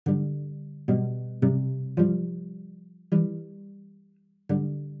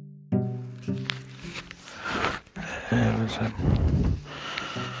It was a,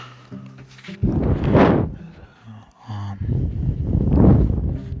 um,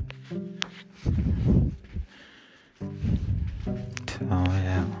 so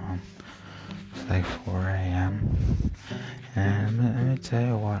yeah, it's like 4 a.m. And let me tell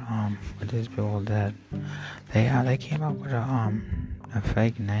you what these people did. They came up with a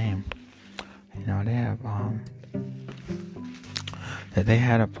fake name. You know, they have that they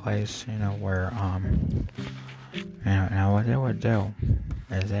had a place, you know, where now what they would do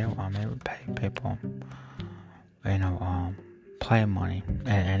is they would pay people, you know, play money,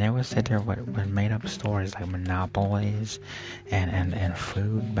 and they would sit there with made up stories like monopolies and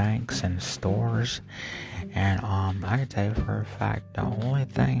food banks and stores. And I can tell you for a fact, the only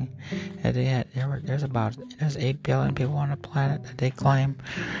thing that they had, there's 8 billion people on the planet that they claim.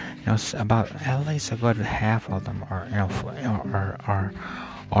 You know, about at least a good half of them are, you know,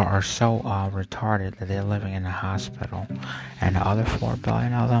 are so retarded that they're living in a hospital, and the other 4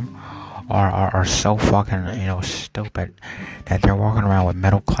 billion of them are so fucking, you know, stupid that they're walking around with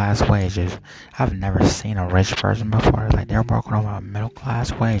middle class wages. I've never seen a rich person before. Like, they're walking around with middle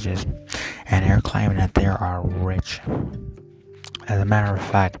class wages, and they're claiming that they are rich. As a matter of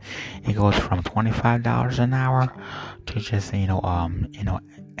fact, it goes from $25 an hour to just, you know,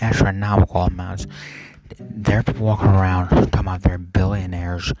 astronomical amounts. They're walking around talking about they're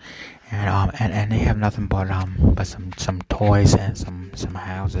billionaires, and they have nothing but some toys and some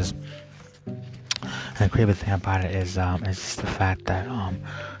houses. And the creepy thing about it is just the fact that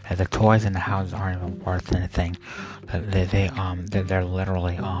the toys and the houses aren't even worth anything. They're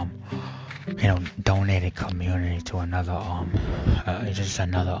literally you know, donated community to another just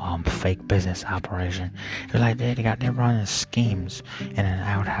another fake business operation. It's like they're running schemes in an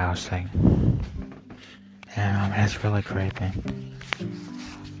outhouse thing, and that's really creepy.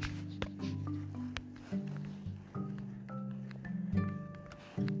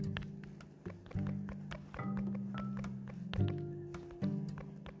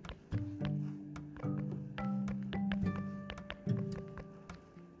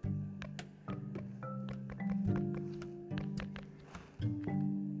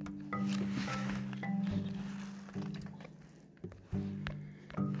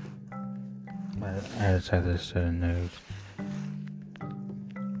 I just had this to the news.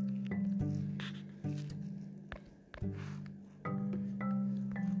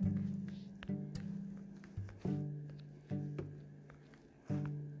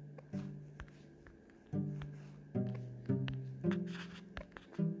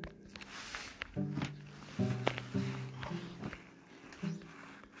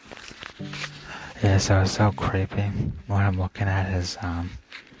 Yeah, so it's so creepy. What I'm looking at is I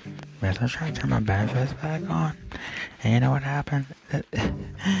was trying to turn my benefits back on, and you know what happened? It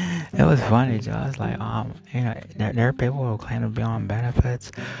was funny, Joe. I was like, you know, there are people who claim to be on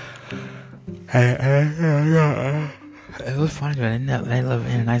benefits. It was funny, but they live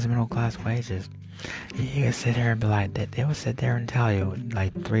in nice middle class wages. You can sit there and be like, they would sit there and tell you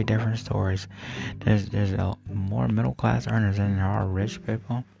like 3 different stories. There's more middle class earners than there are rich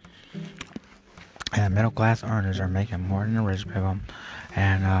people. And middle class earners are making more than the rich people,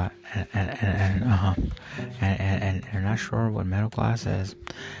 and they're not sure what middle class is.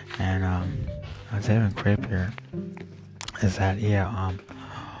 And what's even creepier is that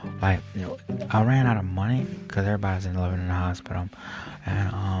like, you know, I ran out of money because everybody's living in the hospital,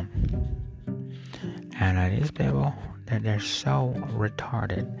 and these people, they're so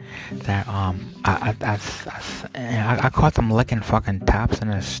retarded that I caught them licking fucking tops in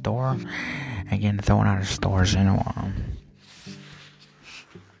the store and getting thrown out of stores, you know.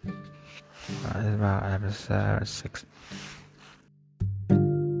 It's about episode 6.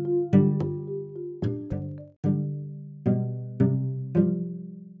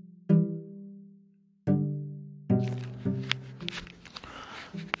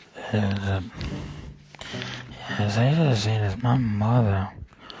 As I should have seen this, my mother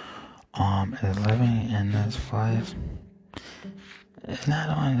is living in this place. It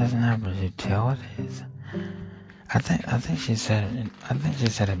not only doesn't have utilities. I think she said it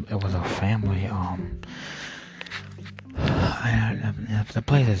was a family. The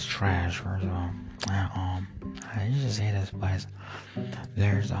place is trash. First of all, you should see this place.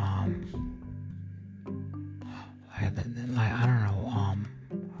 There's like I don't know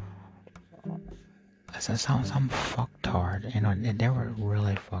some fucktard. You know, they were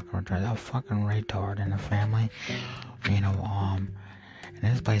really fucking retarded. A fucking retard in the family. You know, and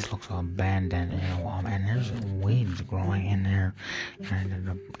this place looks abandoned, you know, and there's weeds growing in there,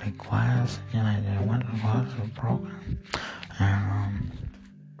 and the glass, you know, the window glass is broken, and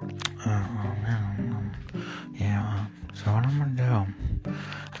So what I'm gonna do, I'm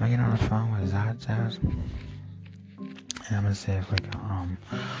gonna get on the phone with Zod's house, and I'm gonna see if we can,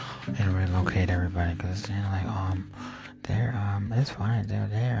 relocate everybody, cause, they're, it's funny,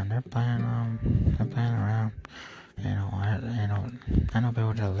 they're playing around, I know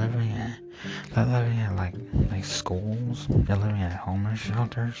people that are they're living at, like schools, they're living at homeless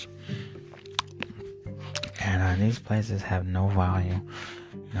shelters, and, these places have no value.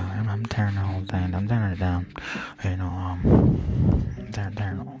 I'm tearing the whole thing. I'm tearing it down. Tearing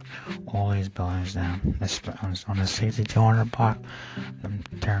all these buildings down. On the 6200 block, I'm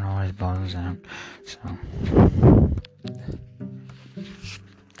tearing all these buildings down.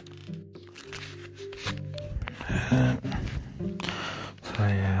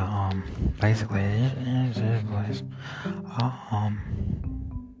 Basically, it's this place.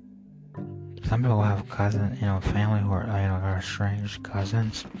 Some people have cousins, family who are, are estranged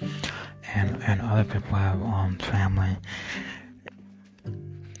cousins, and other people have, family.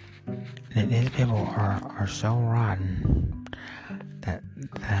 These people are so rotten that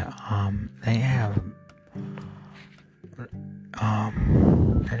they have,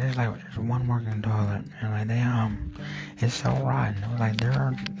 there's one working toilet, and it's so rotten.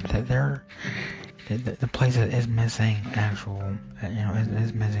 The place is missing actual,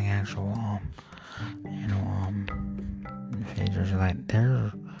 is missing actual, features.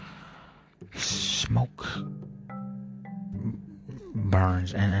 There's smoke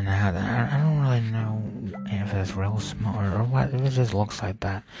burns, and I don't really know if it's real smoke or what. It just looks like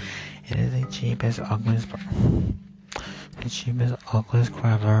that. It is the cheapest, ugliest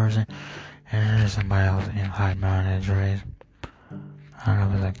crap version, and there's somebody else hiding behind the trees. I don't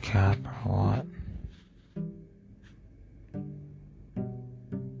know if it's a cop or what.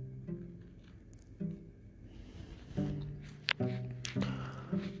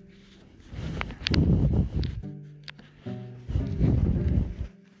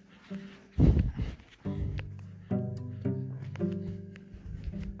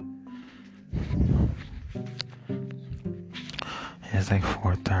 It's like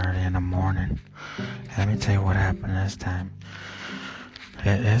 4:30 in the morning. Let me tell you what happened this time.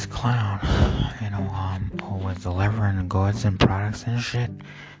 This clown, who was delivering goods and products and shit,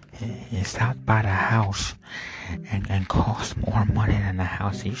 he stopped by the house and cost more money than the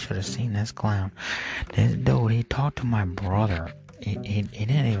house. You should have seen this clown. This dude, he talked to my brother. He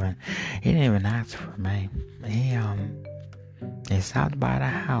didn't even ask for me. He stopped by the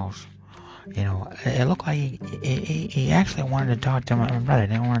house. It looked like he actually wanted to talk to my brother. He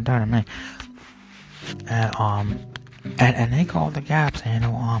didn't want to talk to me. And they called the cops, and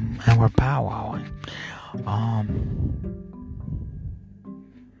we're powwowing.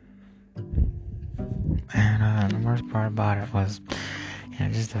 And the worst part about it was,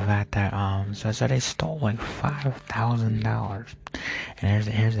 just the fact that, so they stole like $5,000. And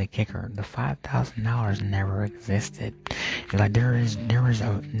here's the kicker: the $5,000 never existed.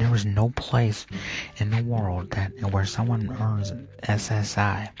 There was no place in the world where someone earns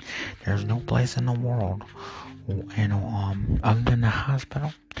SSI. There's no place in the world, other than the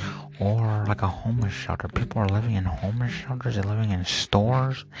hospital or like a homeless shelter. People are living in homeless shelters. They're living in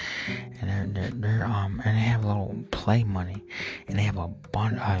stores, and they're and they have a little play money, and they have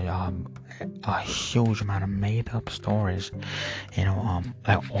a huge amount of made up stories,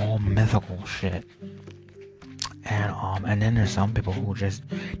 like all mythical shit. And then there's some people who they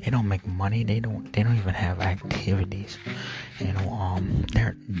don't make money. They don't even have activities.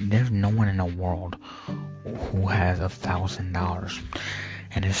 There's no one in the world who has $1,000,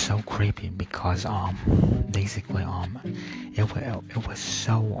 and it's so creepy because basically it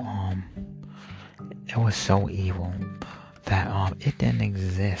was so evil that it didn't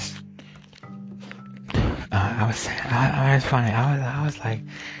exist. It's funny. I was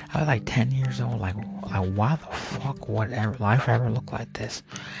like 10 years old. Like why the fuck would life ever look like this?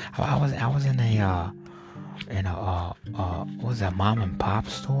 I was in a what was that, mom and pop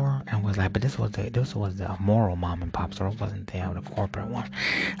store, and was like, but this was the moral mom and pop store. It wasn't the corporate one.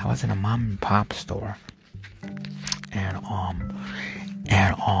 I was in a mom and pop store, and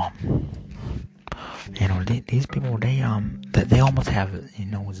these people, they almost have,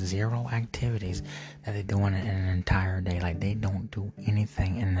 zero activities that they do in an entire day. Like, they don't do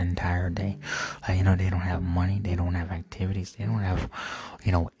anything in an entire day. Like, they don't have money, they don't have activities, they don't have,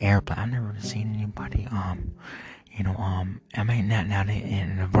 airplane. I've never seen anybody, now and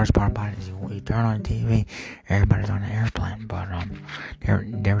the worst part about it is you turn on TV, everybody's on an airplane, but,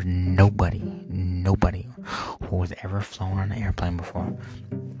 there's nobody who has ever flown on an airplane before.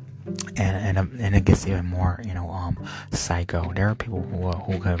 and it gets even more, psycho. There are people who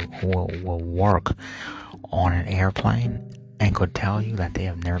will work on an airplane and could tell you that they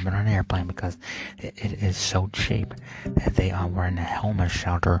have never been on an airplane because it is so cheap that they were in a helmet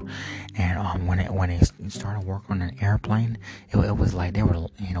shelter, and when they started work on an airplane, it was like they were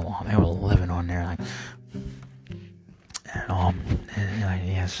they were living on there like.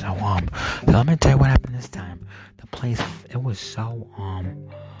 So let me tell you what happened this time. The place, it was so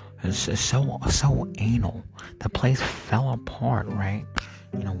anal. The place fell apart, right?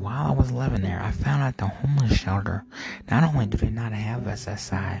 While I was living there, I found out the homeless shelter, not only do they not have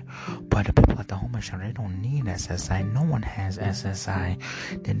SSI, but the people at the homeless shelter, they don't need SSI. No one has SSI.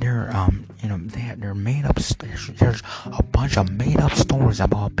 They're made up. There's a bunch of made up stories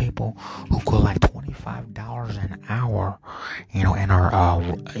about people who collect $25 an hour, and are,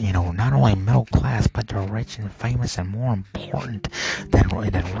 not only middle class, but they're rich and famous and more important than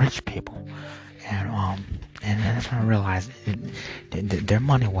rich people. And that's when I realized their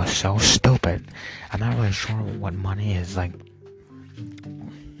money was so stupid. I'm not really sure what money is like.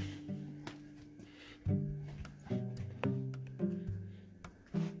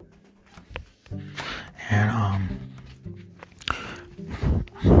 And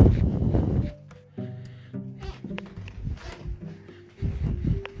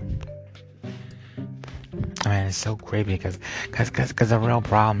I mean, it's so creepy because the real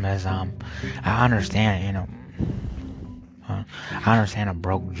problem is I understand, I understand a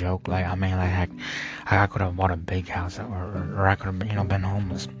broke joke. Like, I mean, like, I could have bought a big house, or I could have, been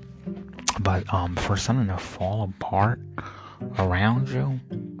homeless. But for something to fall apart around you,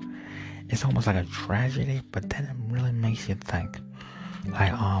 it's almost like a tragedy. But then it really makes you think,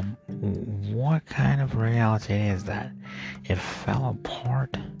 like, what kind of reality is that? It fell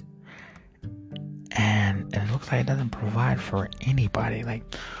apart, and it looks like it doesn't provide for anybody. Like,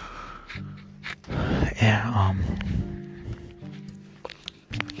 yeah,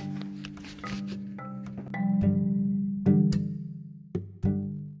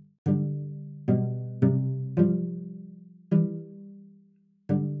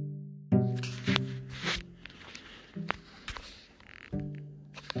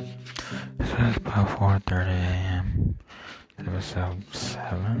 so it's about 4:30 a.m. Episode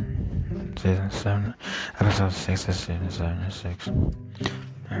 7, Season 7, Episode 6 of Season 76.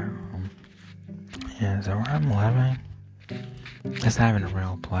 So where I'm living, it's not even a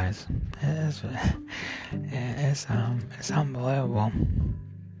real place. It's unbelievable.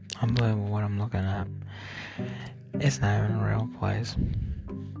 Unbelievable what I'm looking at. It's not even a real place.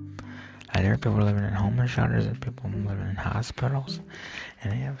 Like, there are people living in homeless shelters, and people living in hospitals,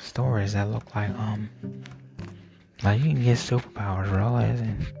 and they have stories that look like you can get superpowers real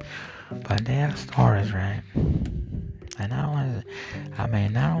easy, but they have stories, right? And not only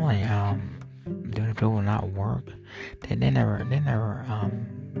do the people not work, they never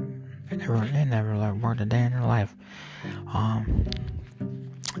like worked a day in their life, and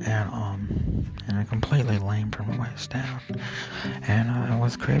they're completely lame from the waist down. And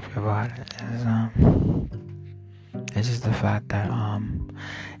what's creepy about it is it's just the fact that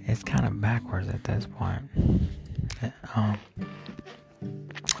it's kind of backwards at this point.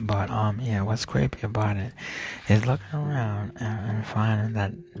 What's creepy about it is looking around and finding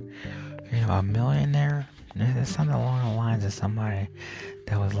that, a millionaire, there's something along the lines of somebody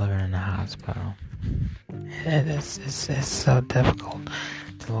that was living in a hospital. It's so difficult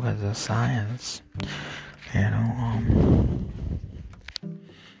to look at the science,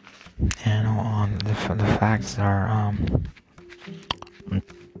 the facts are,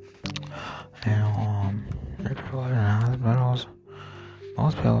 there are people in hospitals.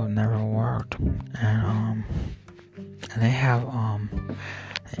 Most people have never worked, and they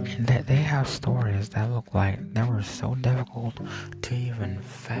have stories that look like they were so difficult to even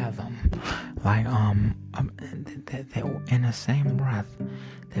fathom. Like, they in the same breath,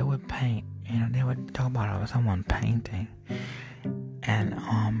 they would paint. They would talk about someone painting, and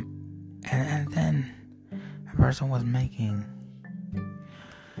then a person was making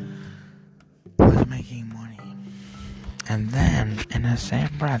money. And then, in the same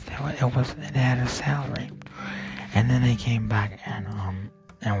breath, they had a salary, and then they came back and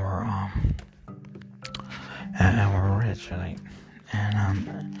were rich, like,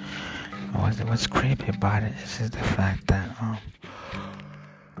 and what's creepy about it is just the fact that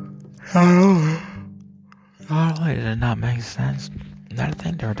not only did it not make sense, I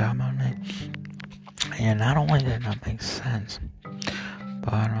think they were talking about me, and not only did it not make sense,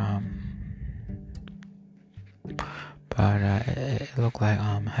 but it looked like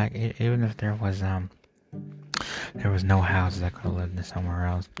heck, even if there was there was no houses. I could have lived in somewhere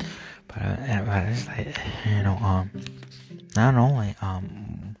else. But it's like, not only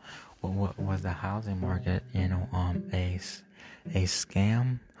was the housing market, a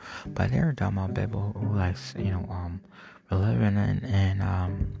scam, but they were talking about people who were living in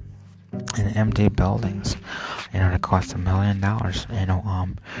empty buildings, that cost $1 million.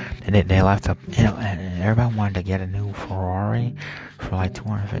 They left up, and everybody wanted to get a new Ferrari for like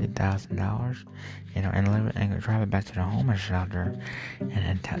 $250,000, and live and drive it back to the homeless shelter,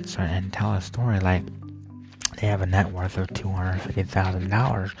 and tell a story like they have a net worth of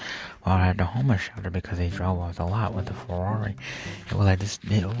 $250,000 while at the homeless shelter because they drove off the lot with the Ferrari. It was like this.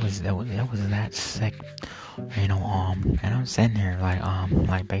 It was that sick, and I'm sitting here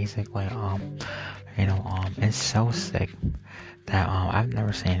like basically, it's so sick that I've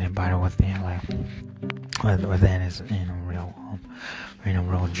never seen anybody within his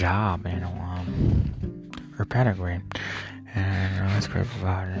real job, or pedigree. And what's great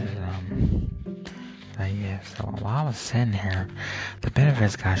about it is so while I was sitting here, the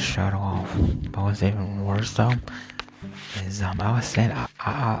benefits got shut off. But what's even worse though is I was saying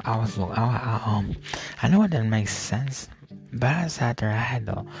I know it didn't make sense, but I sat there. I had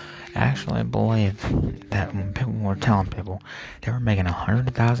to actually believe that when people were telling people they were making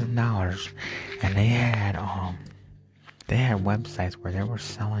 $100,000, and they had websites where they were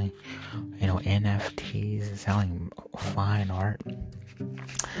selling NFTs and selling fine art.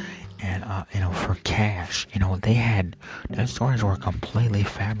 And for cash, those stories were completely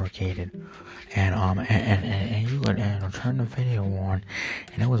fabricated, and you would turn the video on,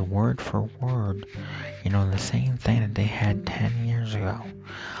 and it was word for word, the same thing that they had 10 years ago.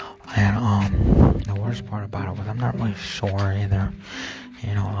 And the worst part about it was I'm not really sure either.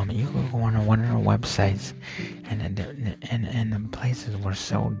 You could go on one of their websites, and the places were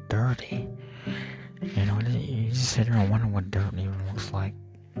so dirty. You just sit there and wonder what dirt even looks like.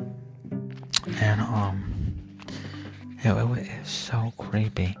 And it was so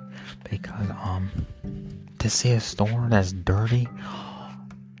creepy because to see a store that's dirty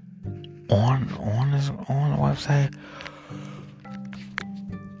on the website,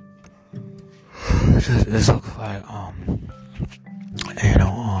 this looks like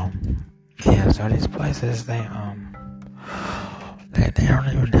so these places they don't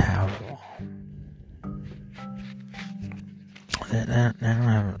even have they don't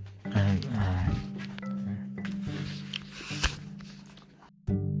have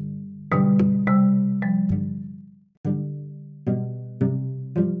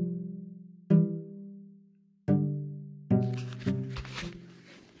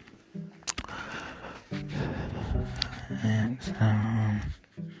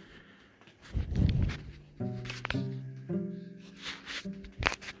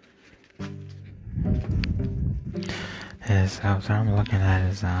so I'm looking at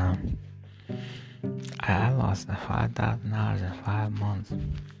is I lost $5,000 in 5 months,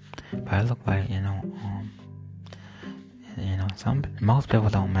 but it looked like most people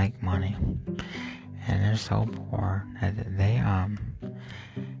don't make money, and they're so poor that they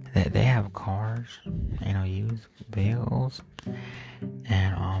have cars, used vehicles,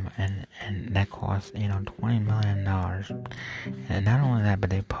 and that costs $20 million. And not only that, but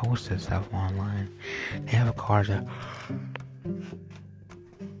they post this stuff online. They have cars that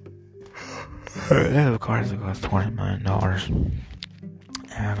cost $20 million.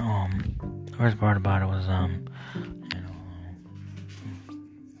 And the worst part about it was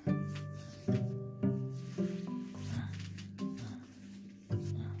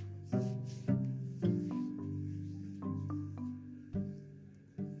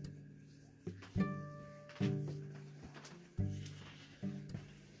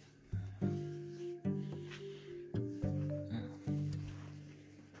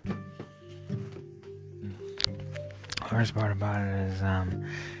worst part about it is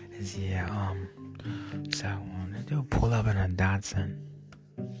so when the dude pulled up in a Datsun,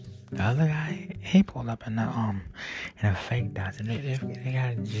 the other guy, he pulled up in a fake Datsun. They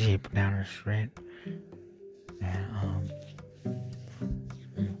got a Jeep down the street, and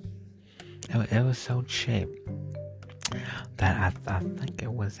it was so cheap that I think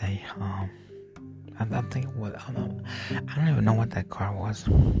it was I think it was I don't even know what that car was.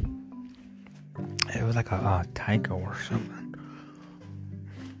 It was like a Tyco or something,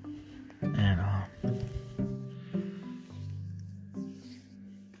 and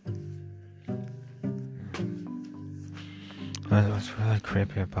what's really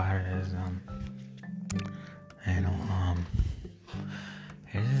creepy about it is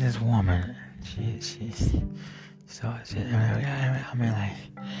there's this woman. I mean, like,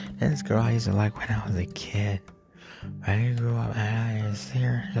 this girl I used to like when I was a kid. But he grew up and I just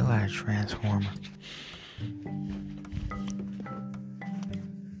hear he like a transformer.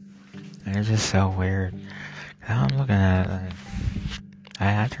 And it's just so weird. I'm looking at it like,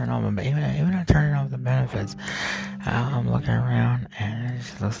 I turn on, but even I turn off the benefits, I'm looking around and it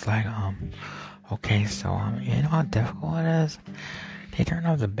just looks like, okay, so, you know how difficult it is? They turned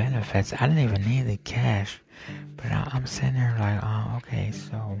off the benefits. I didn't even need the cash, but I'm sitting there like, okay,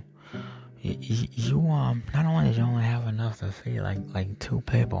 so, you not only did you only have enough to feed like 2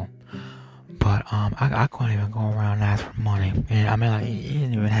 people, but I couldn't even go around and ask for money. And I mean, like, he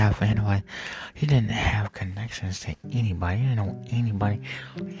didn't even have, you know, like, he didn't have connections to anybody. He didn't know anybody,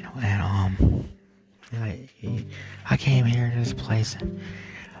 you know. And like, I came here to this place.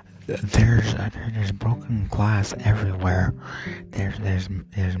 There's broken glass everywhere. There's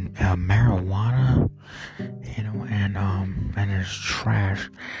marijuana, you know, and there's trash,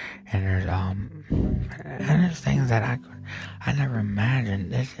 and there's things that I never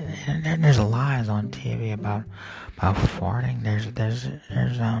imagined. There's lies on TV about farting. There's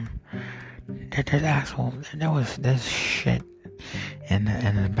shit in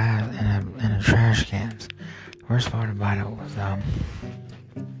the trash cans. Worst part about it was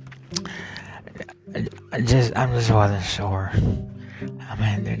I just wasn't sure. I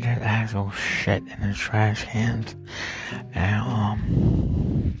mean, there's actual shit in the trash cans,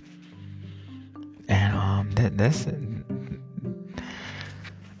 and this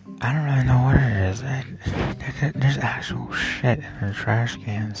I don't really know what it is. There's actual shit in the trash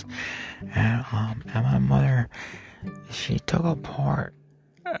cans, and my mother, she took apart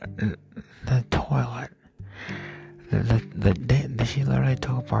the toilet. She literally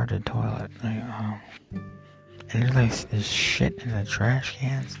took apart the toilet, like, and there's like this shit in the trash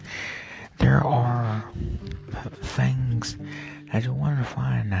cans. There are things that you want to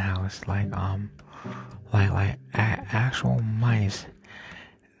find in the house, like actual mice,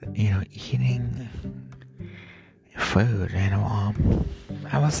 you know, eating food. You know,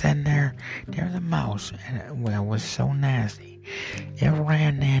 I was sitting there. There was a mouse, and it was so nasty. It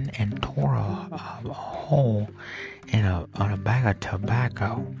ran in and tore a hole on a bag of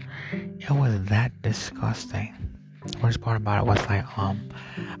tobacco. It was that disgusting. The worst part about it was like, I'm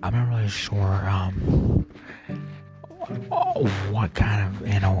not really sure what kind of,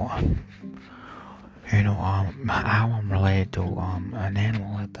 how I'm related to an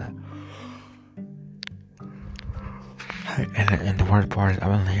animal like that. And the worst part is I've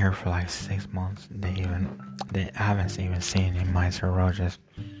been here for like 6 months. I haven't even seen any mice or roaches.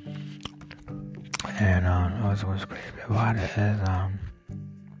 And what's crazy about it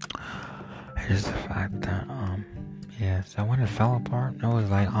is the fact that so when it fell apart, it was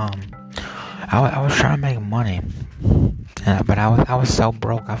like I was trying to make money, but I was so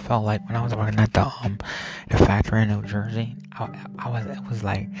broke. I felt like when I was working at the factory in New Jersey, it was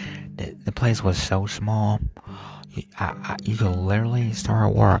like the place was so small. You could literally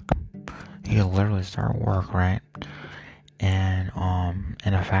start work. Right? And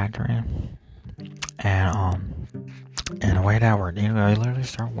in a factory, and the way that worked, you literally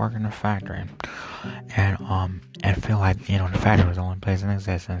start working in a factory, and feel like, the factory was the only place in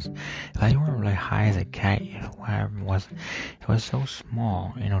existence. Like, you weren't really high as a cat, whatever it was. It was so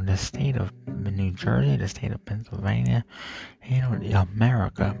small, the state of New Jersey, the state of Pennsylvania,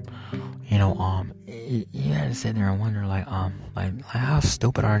 America, you had to sit there and wonder, like how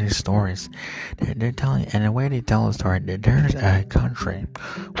stupid are these stories? They're telling, and the way they tell the story, there's a country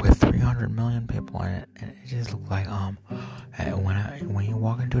with 300 million people in it, and it just looks like, when you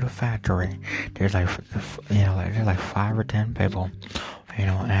walk into the factory, there's like, there's like 5 or 10 people,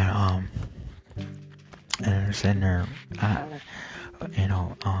 and they're sitting there, with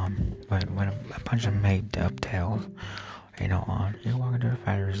a bunch of made up tales. You walk into the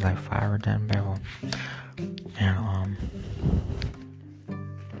factory, there's like 5 or 10 people,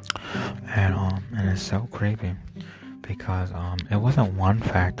 and it's so creepy because it wasn't one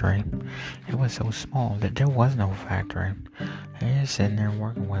factory. It was so small that there was no factory. You're just sitting there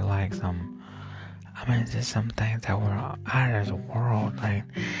working with like just some things that were out of this world. Like,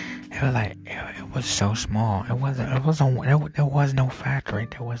 it was like it was so small. There was no factory.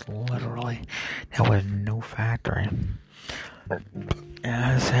 There was no factory. And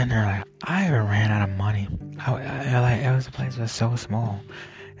I was sitting there like, I even ran out of money. The place was so small.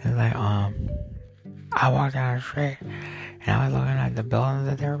 It was like, I walked down the street and I was looking at the buildings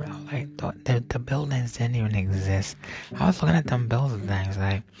that they were like, the buildings didn't even exist. I was looking at them building things,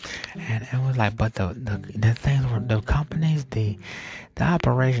 like, and it was like, but the things were, the companies, the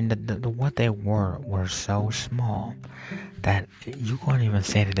operation, what they were so small that you couldn't even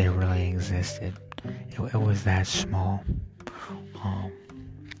say that they really existed. it was that small.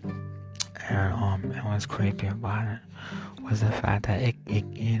 And it was creepy about it was the fact that it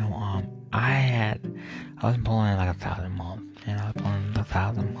I was pulling like 1,000 a month, I was pulling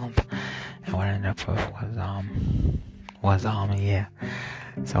 1,000 a month, and what I ended up with yeah.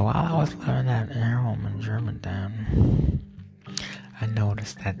 So while I was living at home in Germantown, I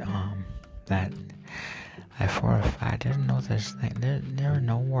noticed that for a fact there's no such thing. There were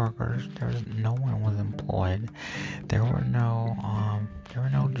no workers. No one was employed. There were no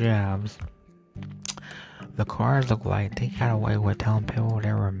jobs. The cars looked like they got away with telling people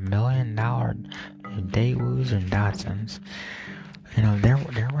they were $1 million Daewoo's and Datsuns. There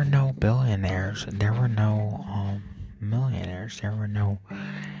were no billionaires. There were no millionaires. There were no.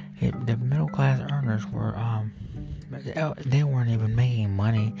 The middle class earners were they weren't even making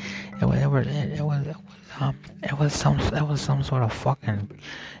money. It was some sort of fucking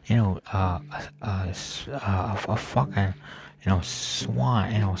a fucking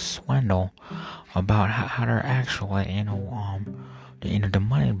swindle about how they're actually the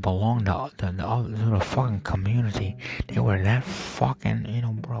money belonged to the fucking community. They were that fucking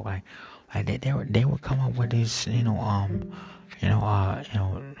bro, like they would come up with these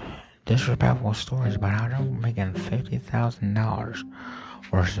disrespectful stories about how they were making $50,000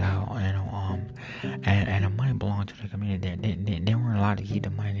 or so, and the money belonged to the community. They weren't allowed to keep the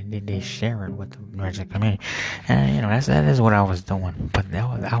money. They share it with the rest of the community, and that is what I was doing. But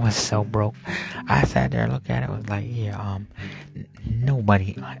I was so broke. I sat there, looked at it, was like,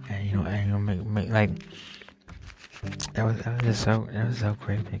 nobody, like. It was so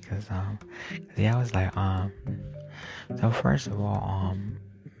creepy because I was like so first of all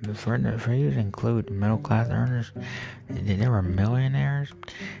for you to include middle class earners, there were millionaires,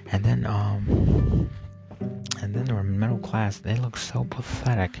 and then there were middle class. They looked so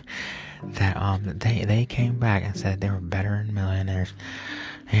pathetic that they came back and said they were better than millionaires,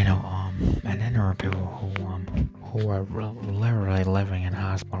 and then there were people who were literally living in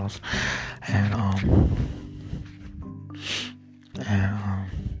hospitals, and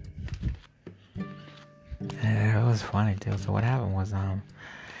it was funny too. So what happened was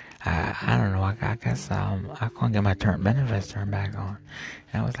I don't know. I guess I couldn't get my benefits turned back on.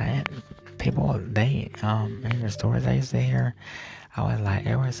 And I was like, people, in the stories I used to hear, I was like,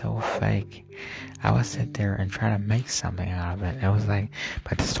 it was so fake. I would sit there and try to make something out of it. It was like,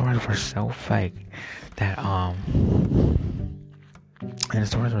 but the stories were so fake that and the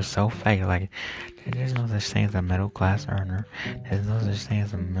stories were so fake. Like, there's no such thing as a middle class earner. There's no such thing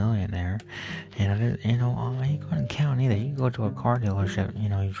as a millionaire. You couldn't count either. You can go to a car dealership. You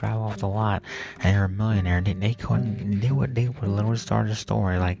drive off the lot, and you're a millionaire. They would literally start a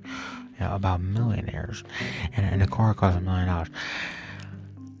story like, about millionaires, and the car costs $1 million.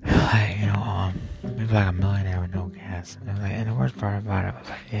 Like, maybe like a millionaire with no gas. And the worst part about it was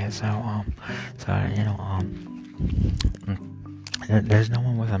like, there's no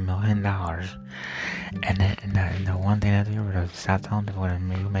one with $1 million, and the one thing that they were to stop telling people that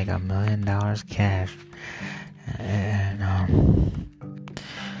you make $1 million cash, and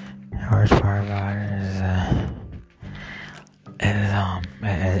the worst part about it is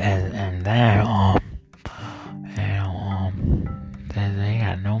they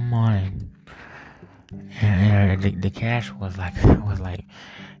got no money, and the cash was like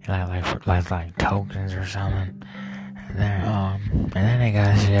tokens or something. And then they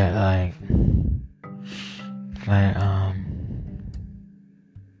got shit like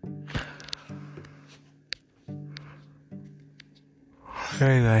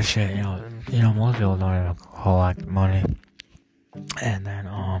they got shit, most people don't even collect money. And then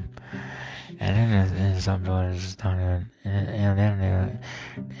some people just don't even, they don't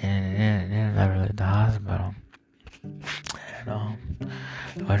never leave the hospital. And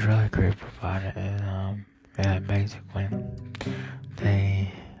what's really creepy about it is basically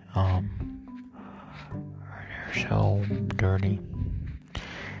they're so dirty,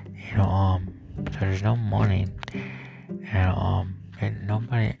 so there's no money, and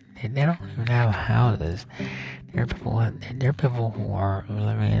nobody, they don't even have houses. There are people who are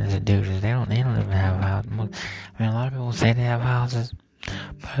living in institutions. They don't even have houses. A lot of people say they have houses,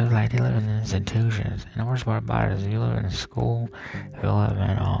 but it's like they live in institutions. And the worst part about it is, if you live in a school, if you live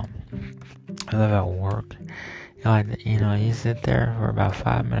at work, you sit there for about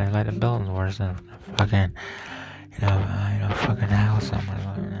 5 minutes, like the building's worse than a fucking, fucking house someone's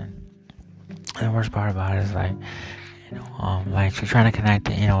living in. And the worst part about it is like you're trying to connect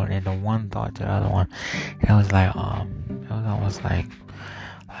the one thought to the other one. It was like it was almost like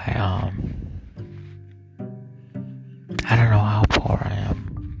I don't know how poor I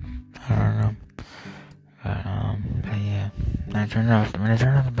am. I don't know. But yeah, when it turned out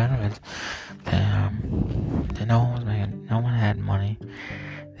the benefits, that no one had money.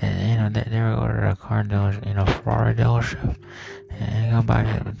 And, they would go to a car dealership, Ferrari dealership, and go back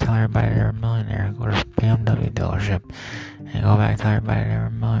and tell everybody they're a millionaire. Go to BMW dealership, and go back and tell everybody they're a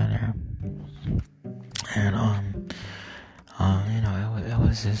millionaire. And it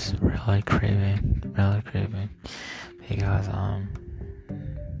was just really creepy,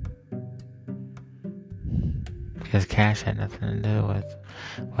 because cash had nothing to do with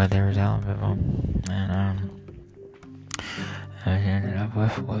what they were telling people. And what I ended up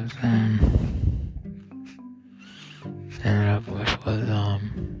with was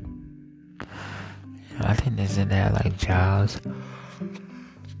I think they said they had like jobs.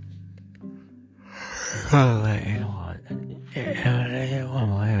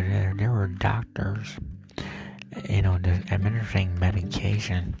 There were doctors, administering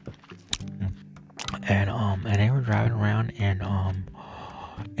medication, and they were driving around in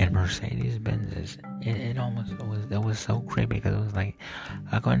Mercedes Benzes. It was so creepy because it was like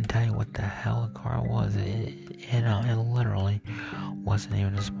I couldn't tell you what the hell the car was. It literally wasn't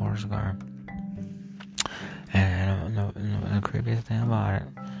even a sports car. And the creepiest thing about it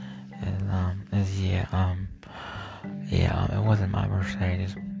is it wasn't my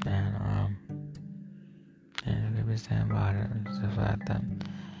Mercedes. And the creepiest thing about it is the fact that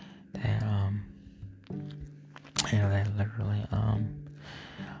they literally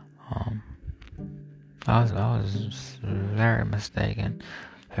I was very mistaken,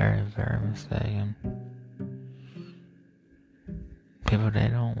 very mistaken. People, they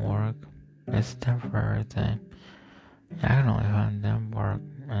don't work. It's a temporary thing. I can only find them work.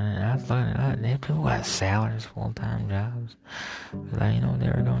 And I was looking at these people got salaries, full-time jobs. Like, they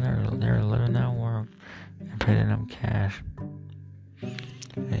were living that work and paying them cash.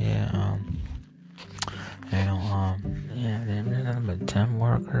 There's nothing but temp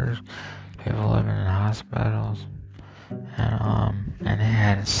workers, people living in hospitals, and they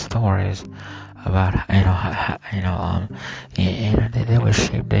had stories about they would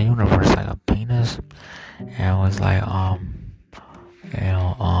shape the universe like a penis, and it was like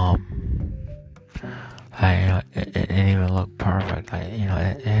it even looked perfect, like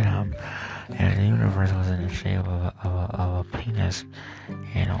and the universe was in the shape of a penis,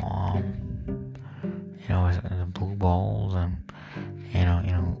 with the blue balls and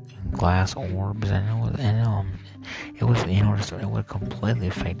glass orbs, and it was completely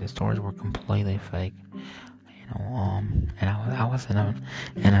fake. The stories were completely fake, and I was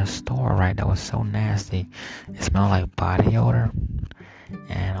in a store, right, that was so nasty. It smelled like body odor,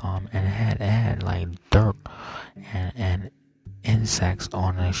 and it had like dirt and insects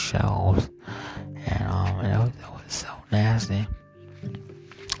on the shelves, and it was so nasty.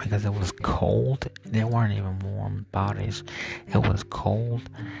 Because it was cold, they weren't even warm bodies. It was cold,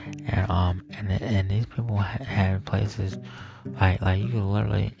 and these people had places like you could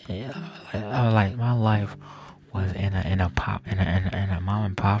literally, like my life was in a mom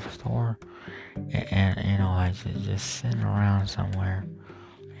and pop store, and like just sitting around somewhere,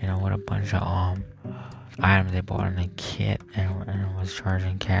 with a bunch of items they bought in a kit and was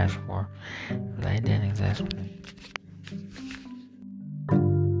charging cash for. They didn't exist.